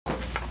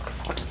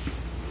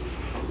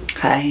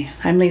Hi,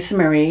 I'm Lisa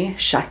Marie,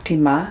 Shakti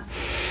Ma.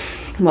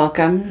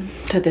 Welcome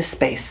to this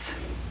space.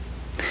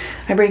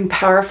 I bring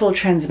powerful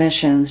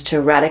transmissions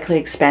to radically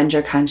expand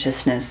your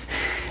consciousness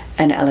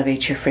and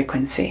elevate your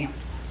frequency.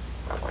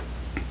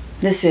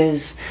 This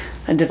is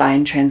a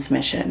divine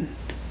transmission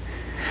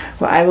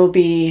where I will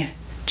be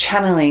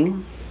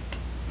channeling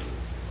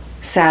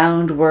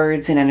sound,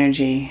 words, and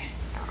energy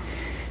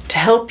to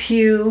help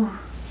you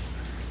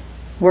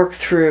work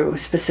through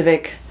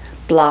specific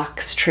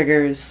blocks,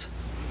 triggers.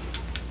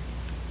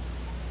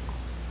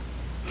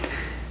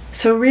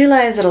 So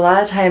realize that a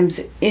lot of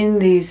times in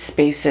these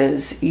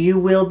spaces, you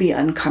will be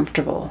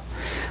uncomfortable,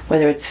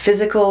 whether it's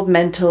physical,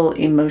 mental,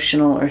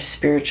 emotional, or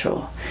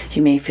spiritual.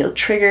 You may feel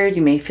triggered,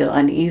 you may feel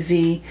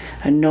uneasy,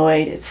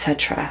 annoyed,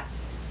 etc.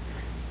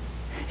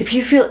 If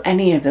you feel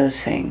any of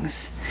those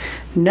things,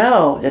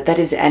 know that that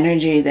is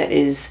energy that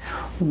is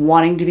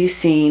wanting to be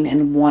seen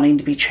and wanting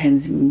to be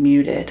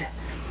transmuted.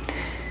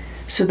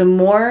 So the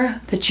more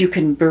that you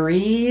can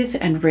breathe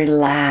and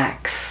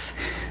relax,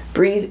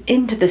 breathe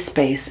into the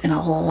space and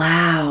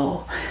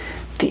allow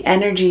the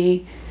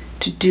energy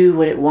to do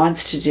what it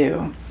wants to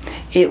do,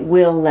 it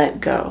will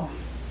let go.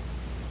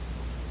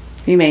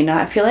 You may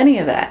not feel any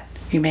of that.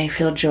 You may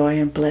feel joy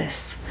and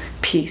bliss,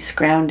 peace,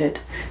 grounded.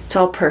 It's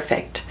all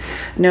perfect.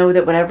 Know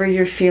that whatever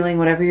you're feeling,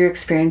 whatever you're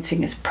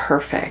experiencing is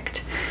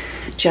perfect.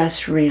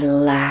 Just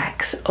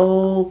relax,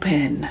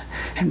 open,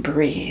 and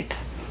breathe.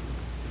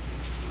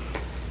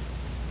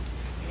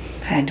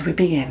 And we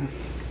begin.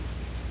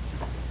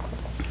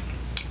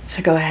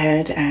 So go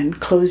ahead and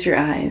close your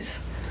eyes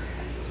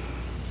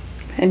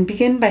and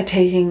begin by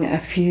taking a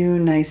few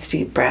nice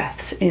deep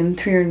breaths in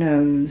through your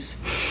nose,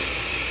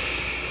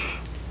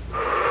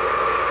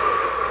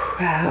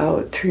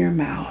 out through your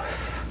mouth.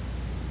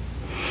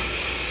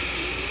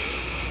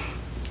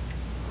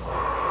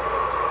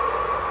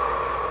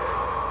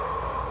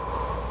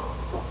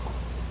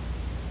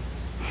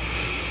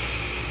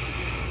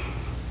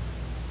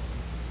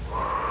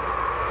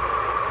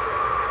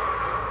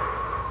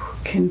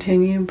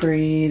 Continue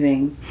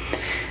breathing,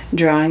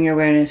 drawing your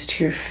awareness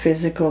to your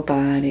physical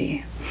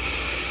body.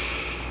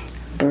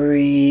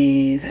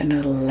 Breathe and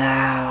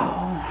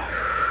allow.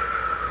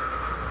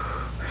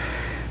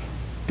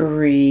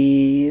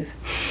 Breathe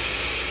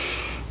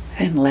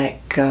and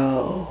let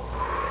go.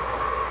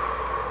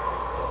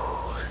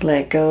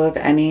 Let go of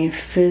any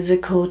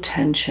physical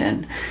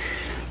tension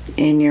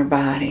in your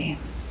body,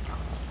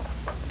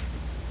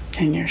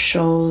 in your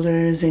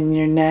shoulders, in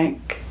your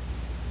neck.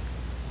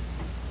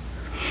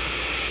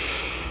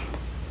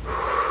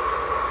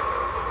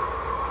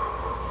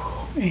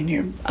 In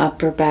your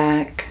upper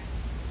back,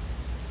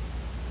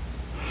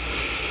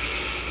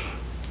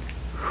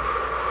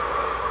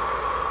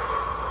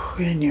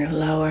 in your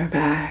lower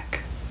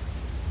back,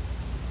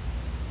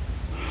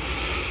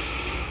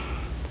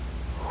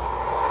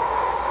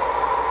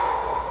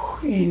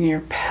 in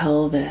your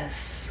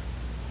pelvis,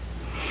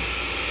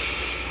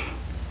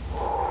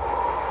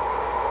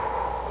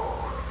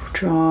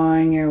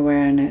 drawing your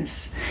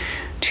awareness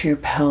to your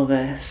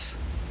pelvis.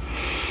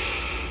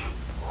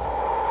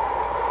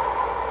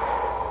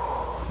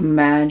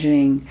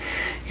 Imagining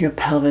your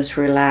pelvis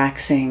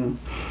relaxing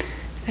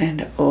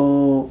and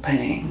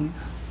opening.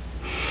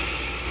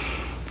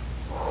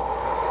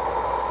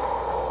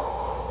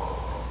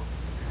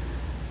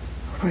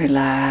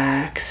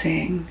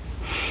 Relaxing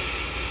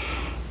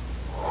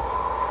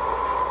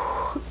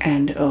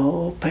and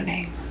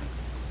opening.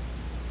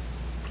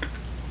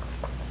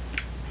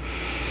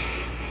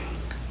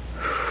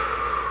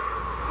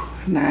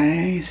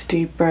 Nice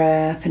deep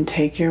breath and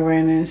take your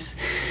awareness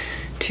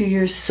to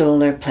your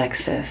solar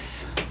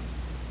plexus.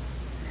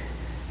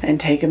 And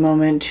take a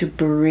moment to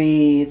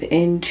breathe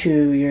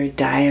into your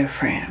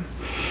diaphragm.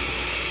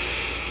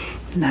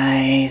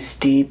 Nice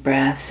deep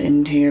breaths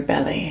into your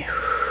belly.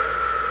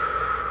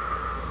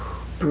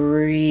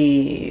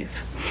 Breathe.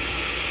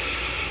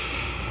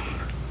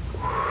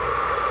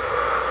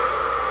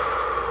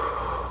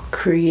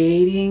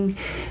 Creating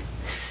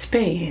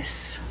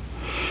space.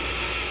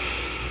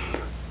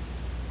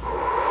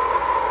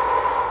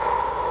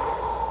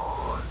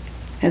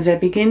 As I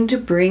begin to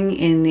bring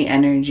in the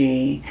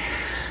energy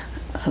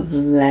of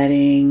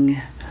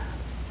letting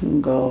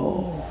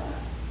go,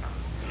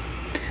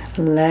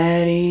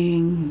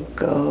 letting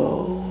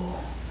go,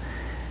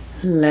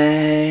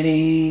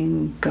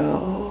 letting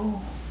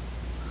go,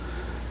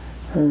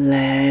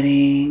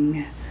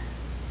 letting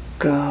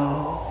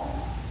go.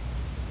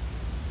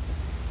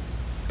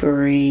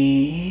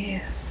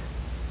 Breathe.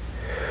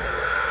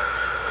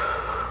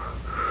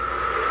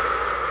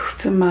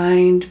 The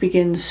mind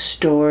begins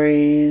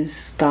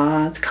stories,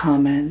 thoughts,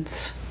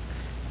 comments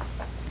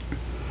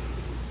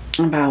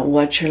about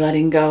what you're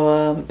letting go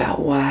of, about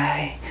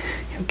why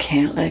you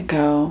can't let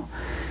go.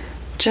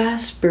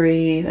 Just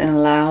breathe and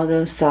allow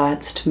those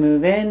thoughts to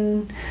move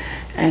in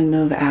and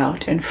move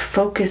out, and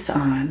focus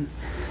on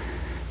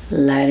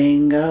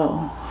letting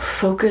go.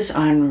 Focus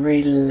on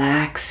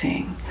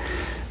relaxing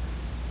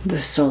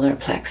the solar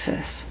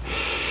plexus.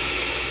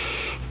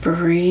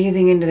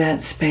 Breathing into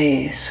that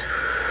space.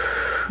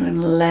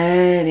 And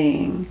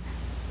letting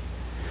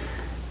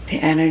the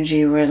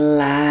energy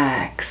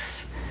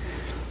relax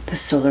the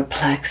solar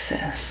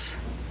plexus.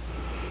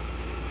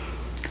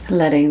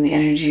 Letting the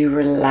energy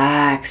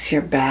relax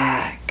your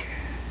back,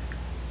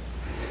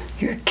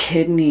 your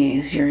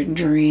kidneys, your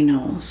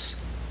adrenals.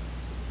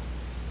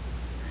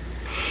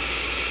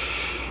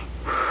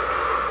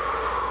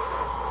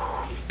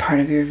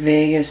 Part of your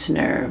vagus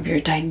nerve, your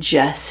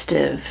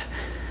digestive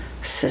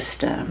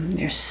system,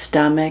 your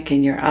stomach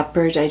and your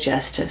upper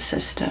digestive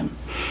system.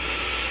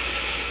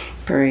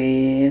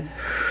 Breathe.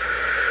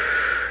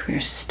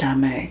 Your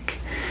stomach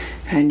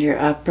and your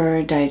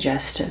upper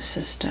digestive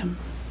system.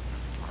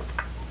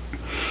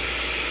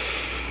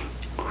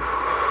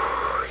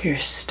 Your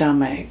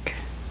stomach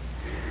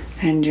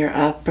and your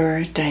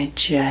upper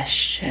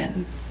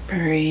digestion.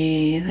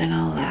 Breathe and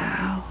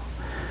allow.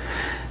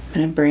 I'm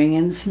going to bring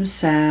in some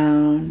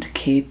sound.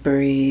 Keep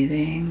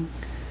breathing.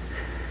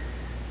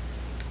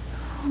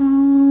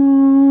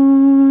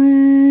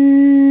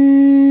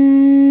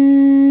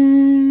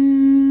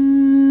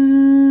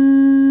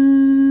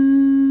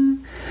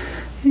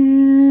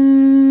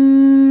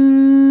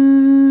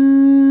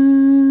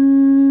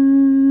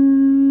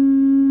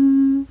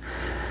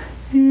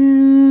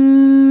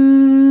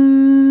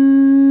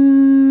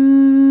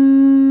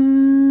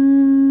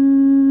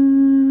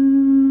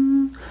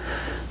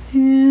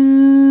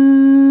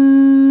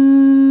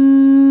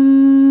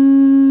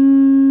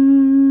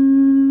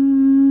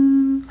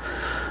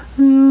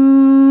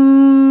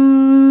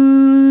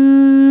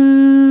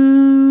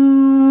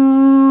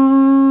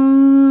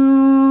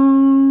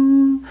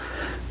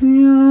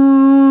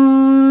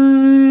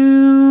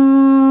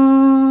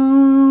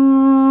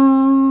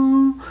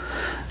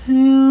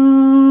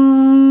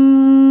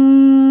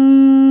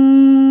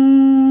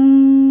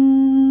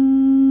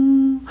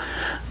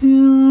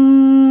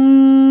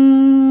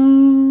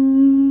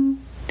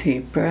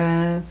 Deep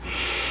breath.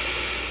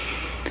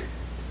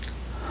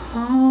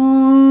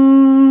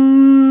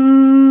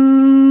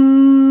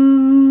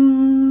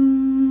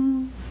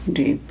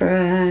 Deep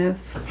breath.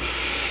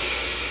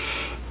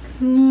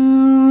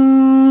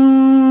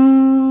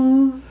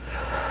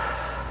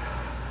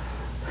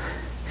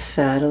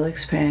 Subtle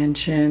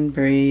expansion.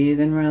 Breathe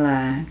and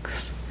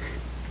relax.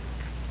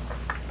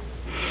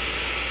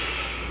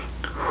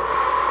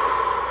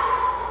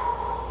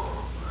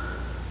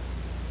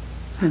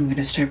 I'm going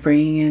to start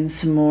bringing in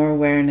some more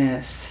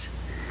awareness.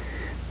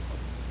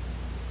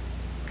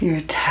 Your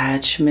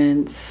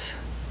attachments,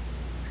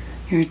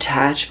 your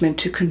attachment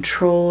to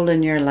control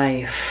in your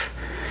life,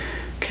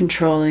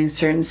 controlling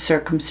certain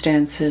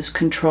circumstances,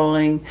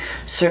 controlling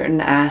certain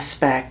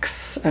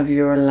aspects of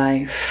your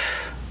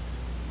life.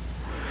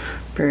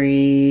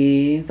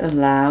 Breathe,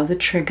 allow the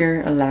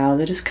trigger, allow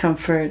the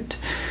discomfort.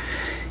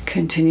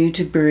 Continue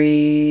to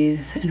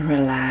breathe and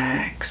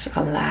relax,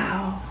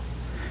 allow,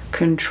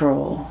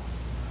 control.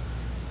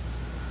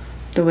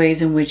 The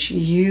ways in which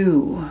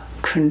you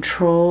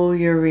control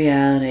your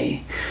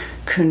reality,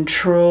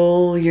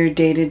 control your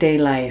day-to-day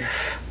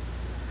life,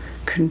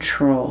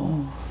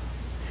 control.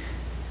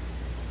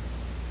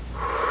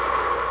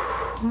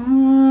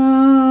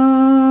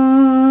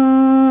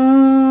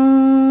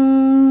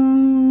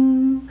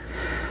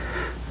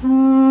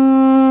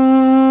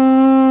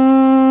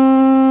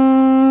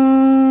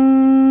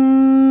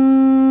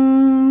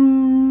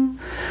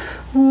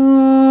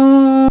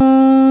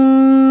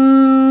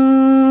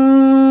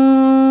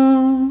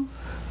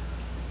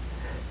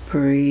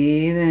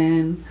 Breathe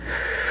in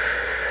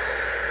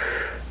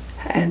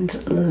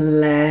and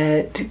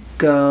let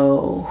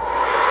go.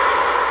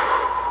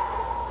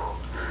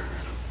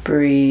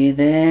 Breathe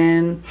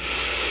in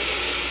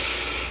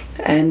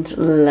and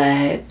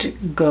let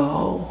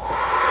go.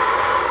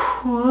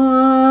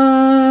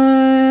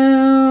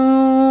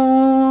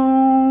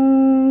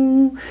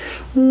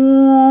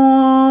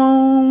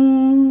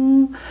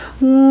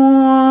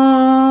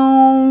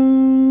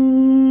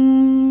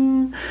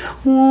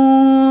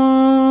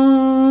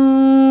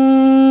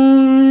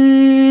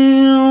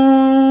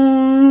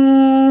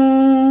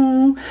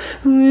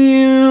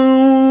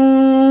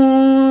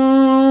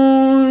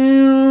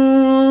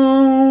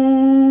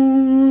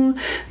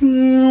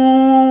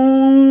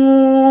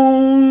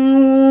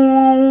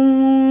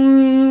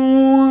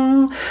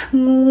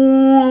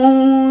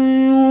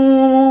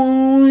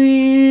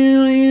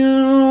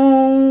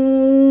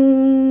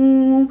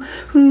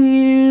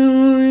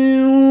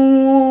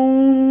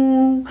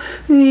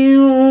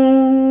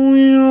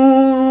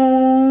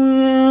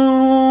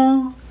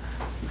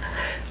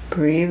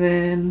 Breathe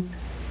in.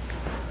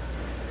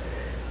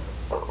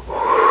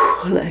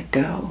 Let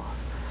go.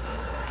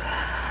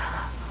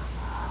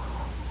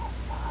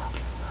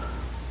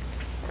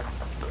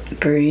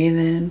 Breathe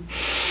in.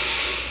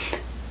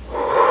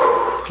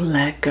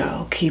 Let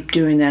go. Keep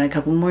doing that a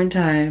couple more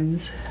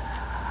times.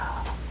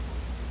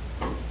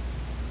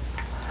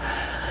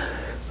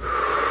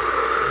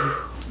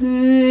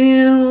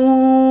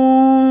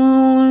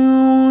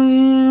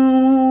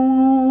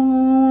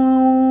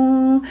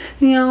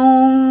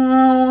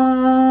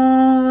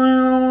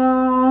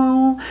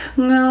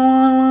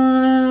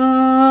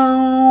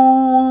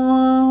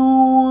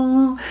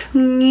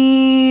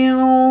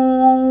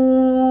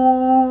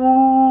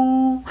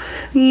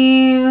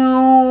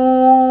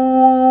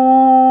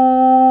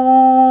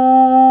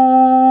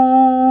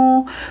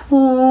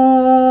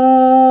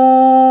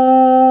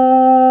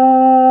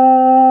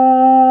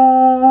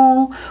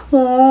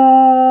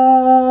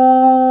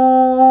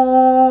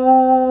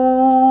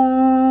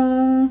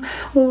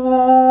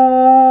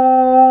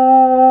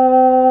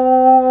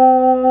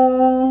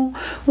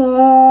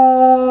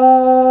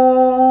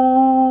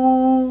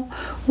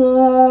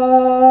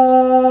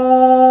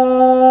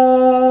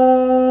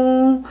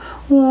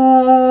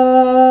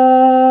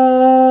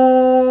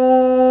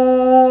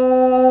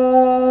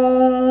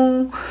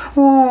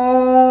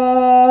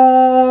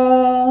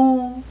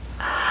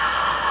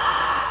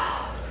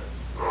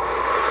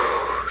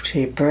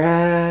 Deep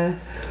breath.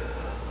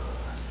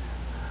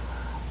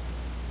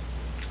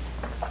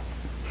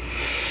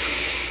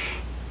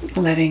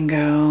 Letting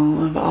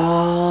go of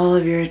all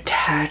of your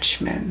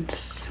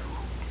attachments.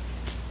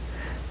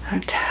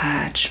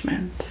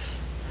 Attachments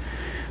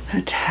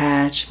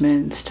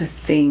to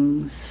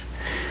things,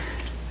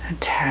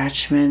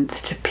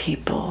 attachments to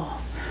people,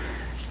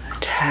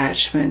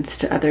 attachments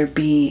to other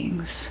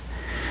beings,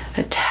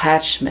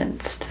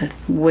 attachments to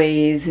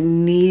ways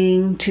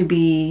needing to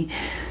be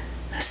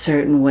a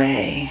certain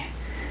way,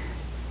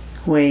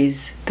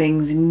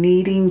 things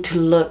needing to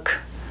look,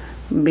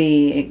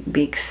 be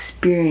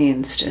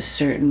experienced a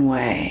certain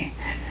way,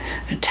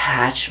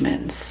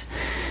 attachments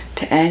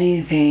to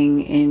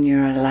anything in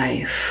your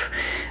life.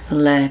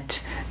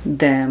 Let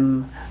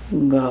them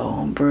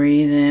go.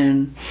 Breathe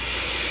in.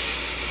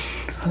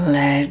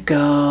 Let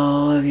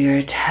go of your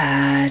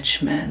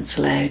attachments.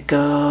 Let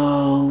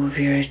go of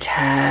your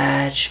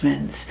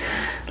attachments.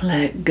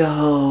 Let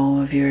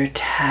go of your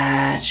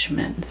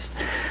attachments.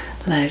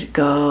 Let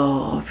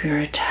go of your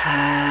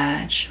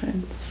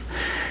attachments.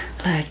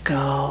 Let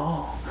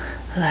go.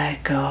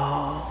 Let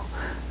go.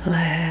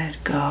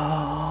 Let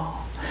go.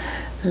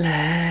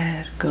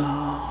 Let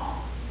go.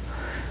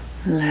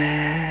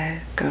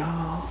 Let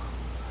go.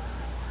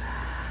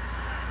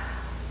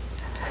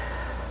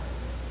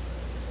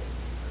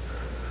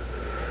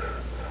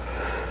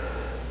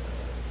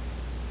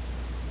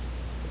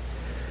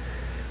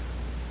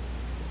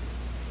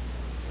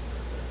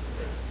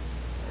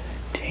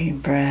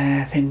 Deep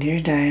breath into your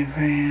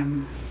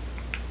diaphragm.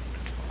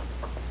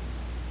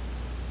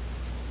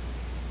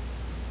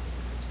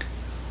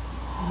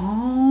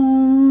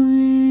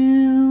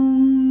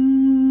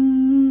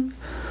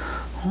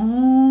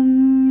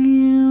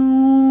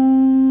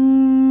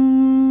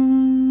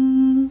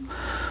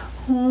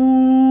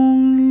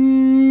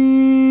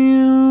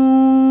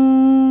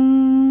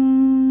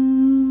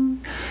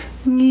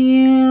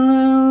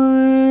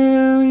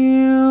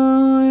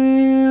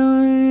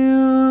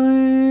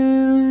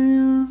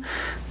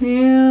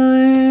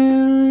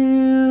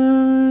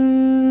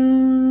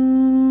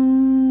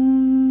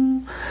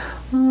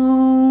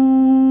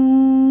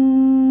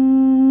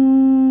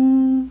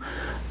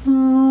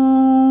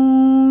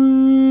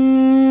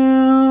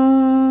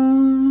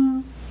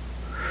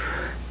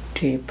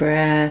 Deep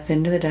breath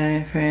into the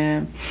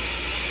diaphragm.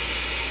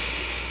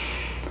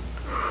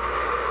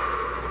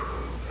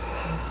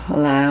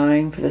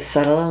 Allowing for the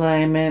subtle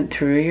alignment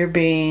through your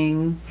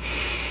being.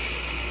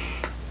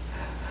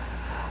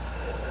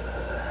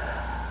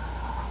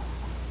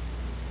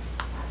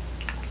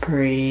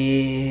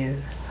 Breathe.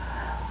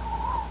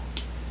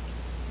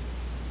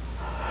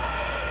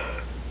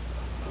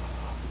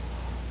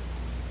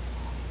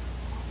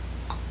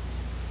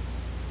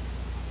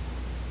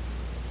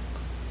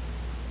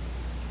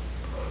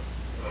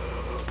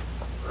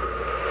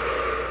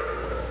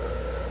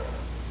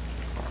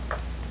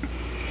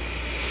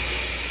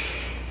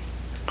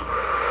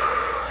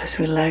 As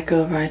we let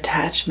go of our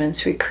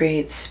attachments, we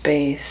create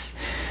space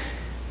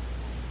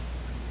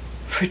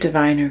for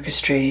divine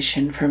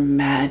orchestration, for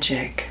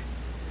magic,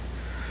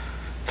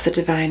 for the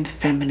divine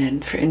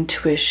feminine, for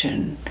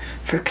intuition,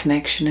 for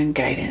connection and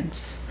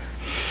guidance.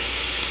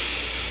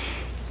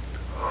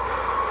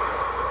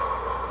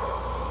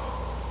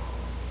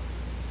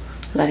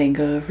 Letting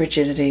go of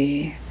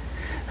rigidity,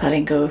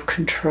 letting go of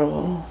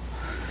control,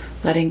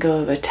 letting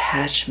go of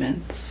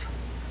attachments.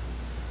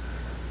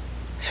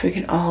 So we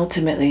can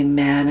ultimately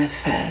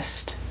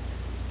manifest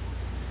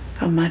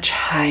a much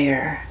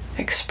higher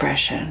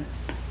expression.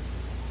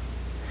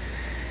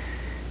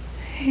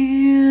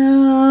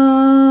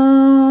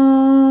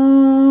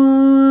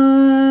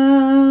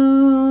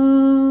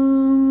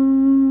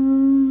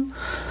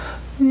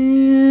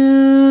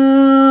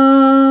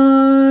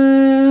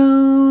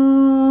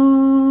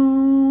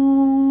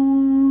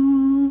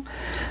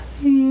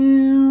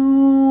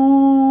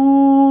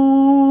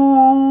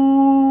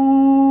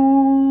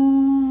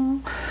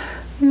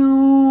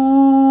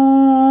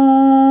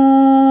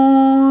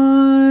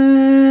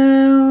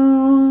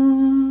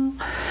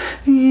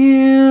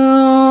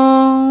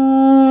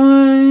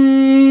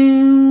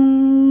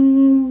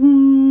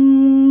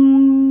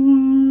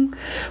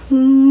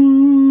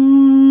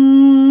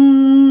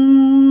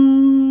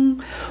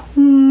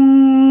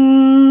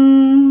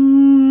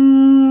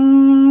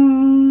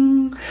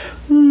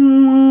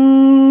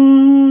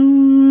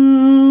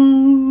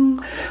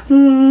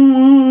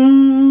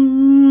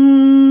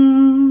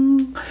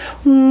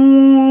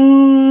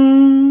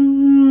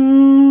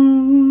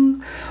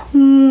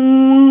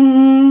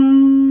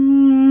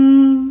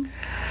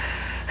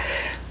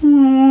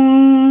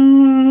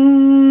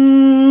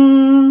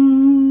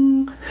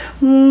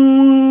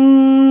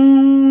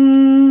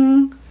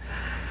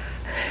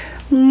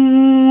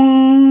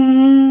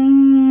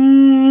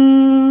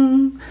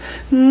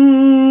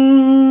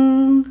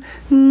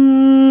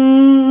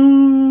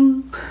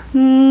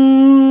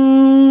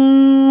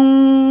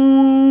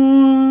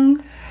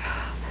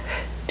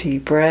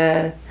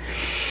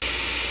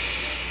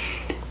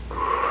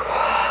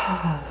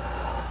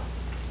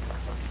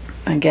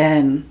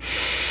 Again.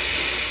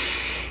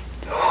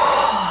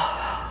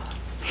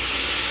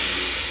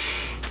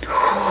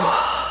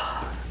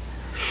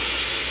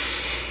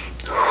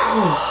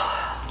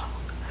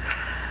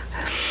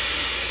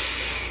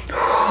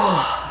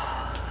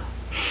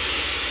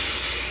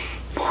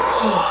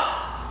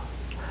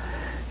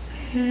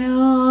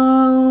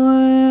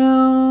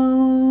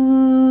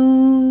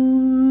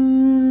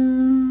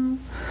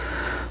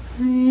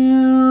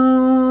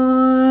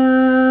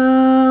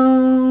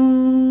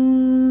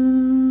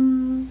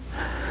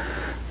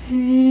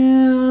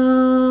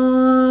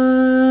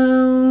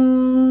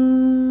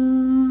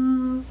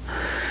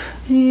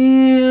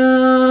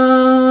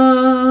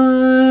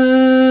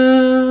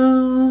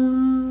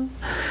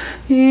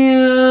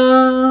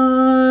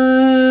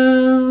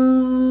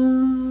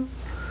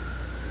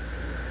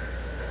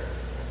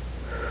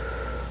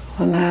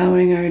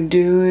 Allowing our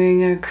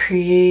doing, our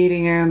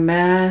creating, our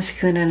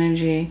masculine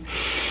energy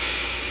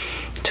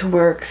to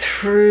work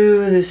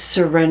through the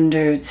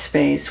surrendered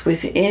space,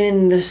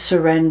 within the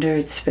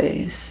surrendered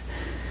space.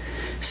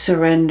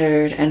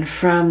 Surrendered, and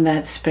from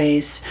that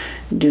space,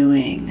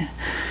 doing.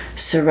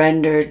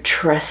 Surrendered,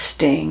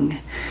 trusting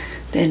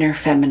the inner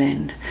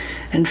feminine.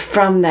 And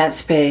from that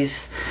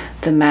space,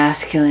 the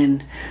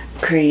masculine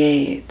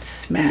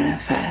creates,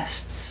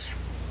 manifests.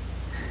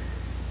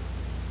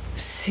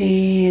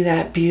 See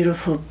that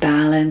beautiful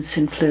balance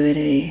and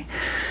fluidity.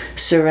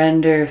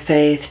 Surrender,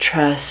 faith,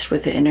 trust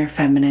with the inner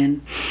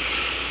feminine.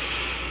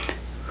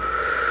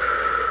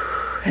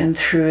 And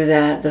through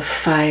that, the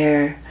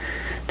fire,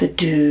 the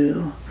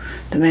do,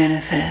 the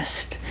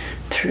manifest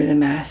through the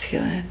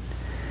masculine.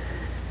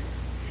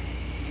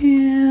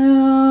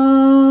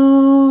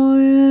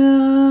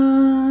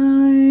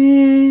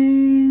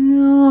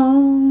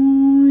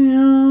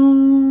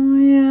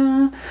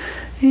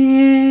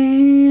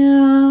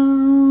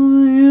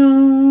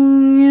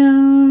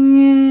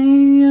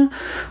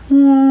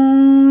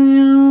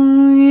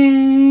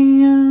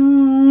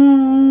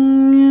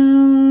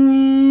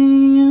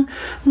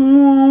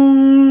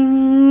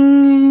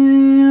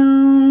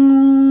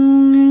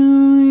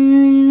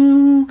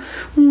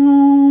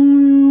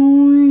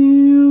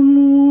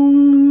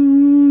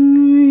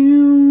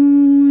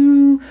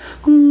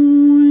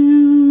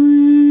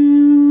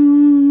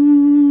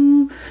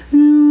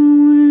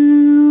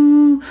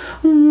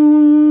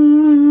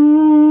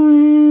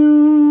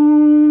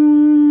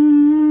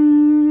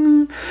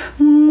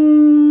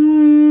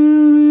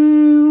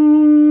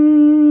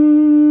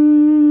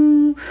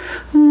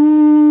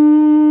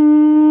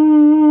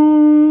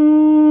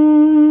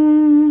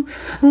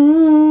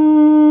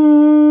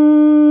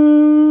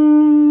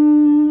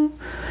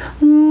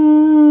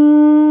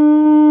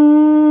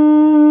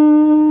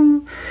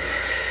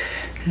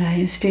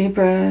 Nice deep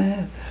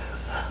breath.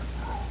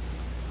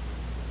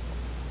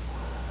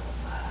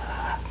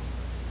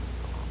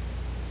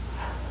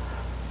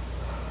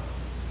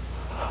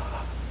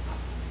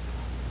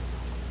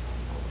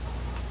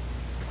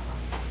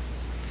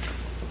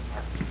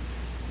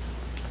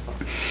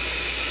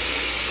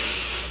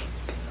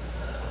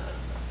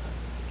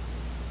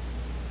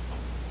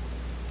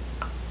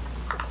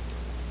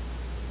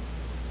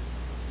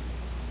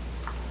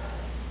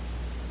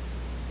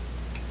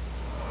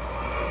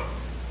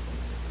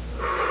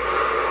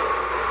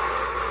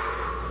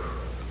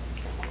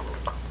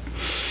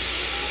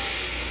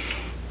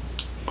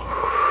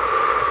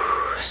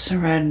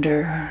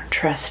 Surrender,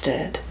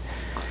 trusted,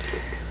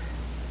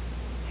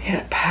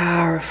 yet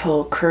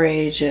powerful,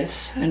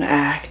 courageous, and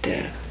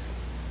active.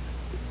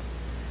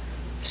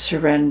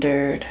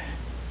 Surrendered,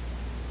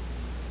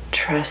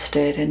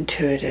 trusted,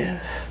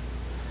 intuitive,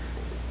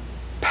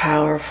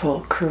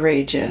 powerful,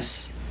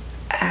 courageous,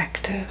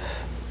 active.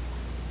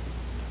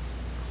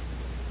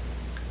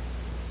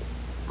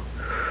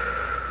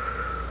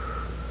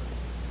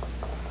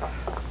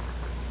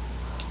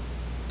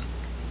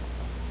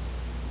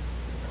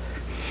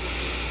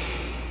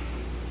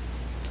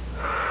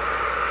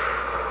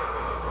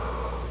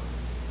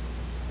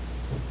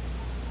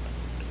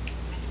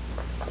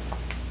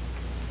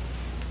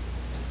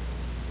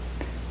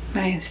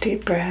 Nice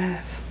deep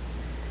breath.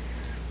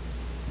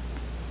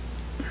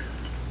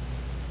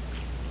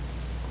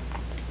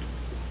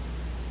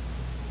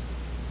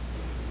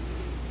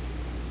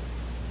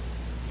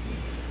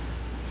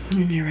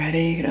 When you're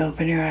ready, you can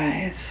open your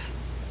eyes.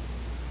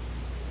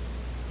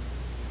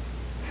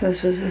 So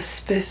this was a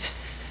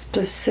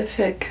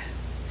specific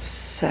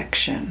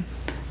section,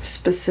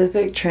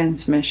 specific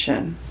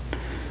transmission.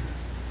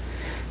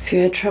 If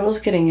you had troubles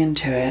getting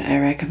into it, I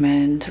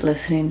recommend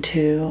listening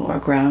to or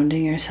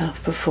grounding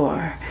yourself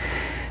before,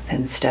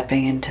 then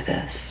stepping into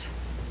this.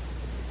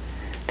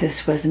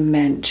 This was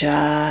meant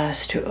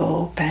just to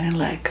open and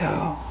let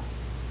go.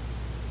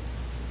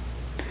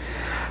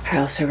 I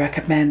also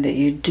recommend that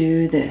you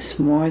do this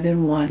more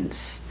than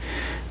once,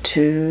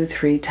 2,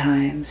 3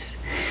 times.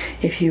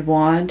 If you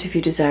want, if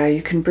you desire,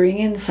 you can bring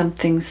in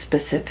something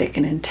specific,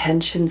 an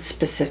intention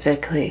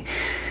specifically,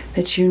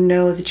 that you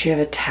know that you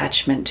have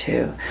attachment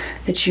to,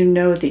 that you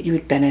know that you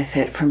would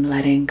benefit from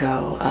letting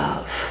go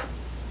of.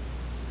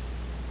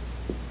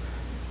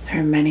 There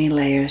are many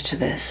layers to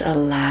this.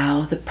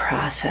 Allow the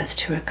process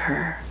to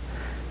occur.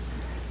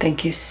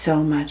 Thank you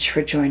so much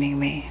for joining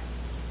me.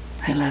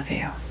 I love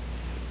you.